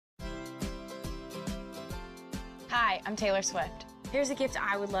Hi, I'm Taylor Swift. Here's a gift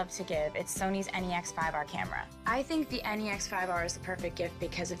I would love to give. It's Sony's NEX5R camera. I think the NEX5R is the perfect gift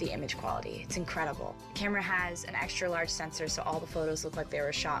because of the image quality. It's incredible. The camera has an extra large sensor, so all the photos look like they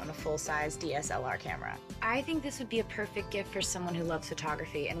were shot on a full-size DSLR camera. I think this would be a perfect gift for someone who loves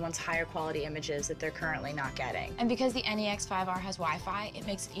photography and wants higher quality images that they're currently not getting. And because the NEX5R has Wi-Fi, it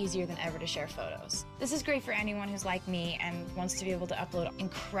makes it easier than ever to share photos. This is great for anyone who's like me and wants to be able to upload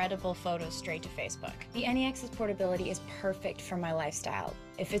incredible photos straight to Facebook. The NEX's portability is perfect for my lifestyle.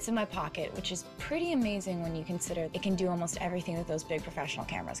 It fits in my pocket, which is pretty amazing when you consider it can do almost everything that those big professional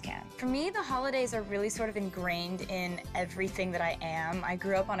cameras can. For me, the holidays are really sort of ingrained in everything that I am. I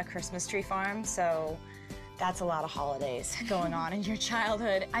grew up on a Christmas tree farm, so that's a lot of holidays going on in your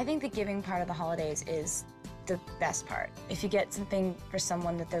childhood. I think the giving part of the holidays is the best part. If you get something for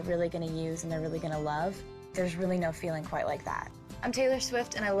someone that they're really gonna use and they're really gonna love, there's really no feeling quite like that. I'm Taylor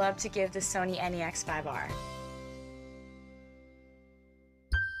Swift, and I love to give the Sony NEX5R.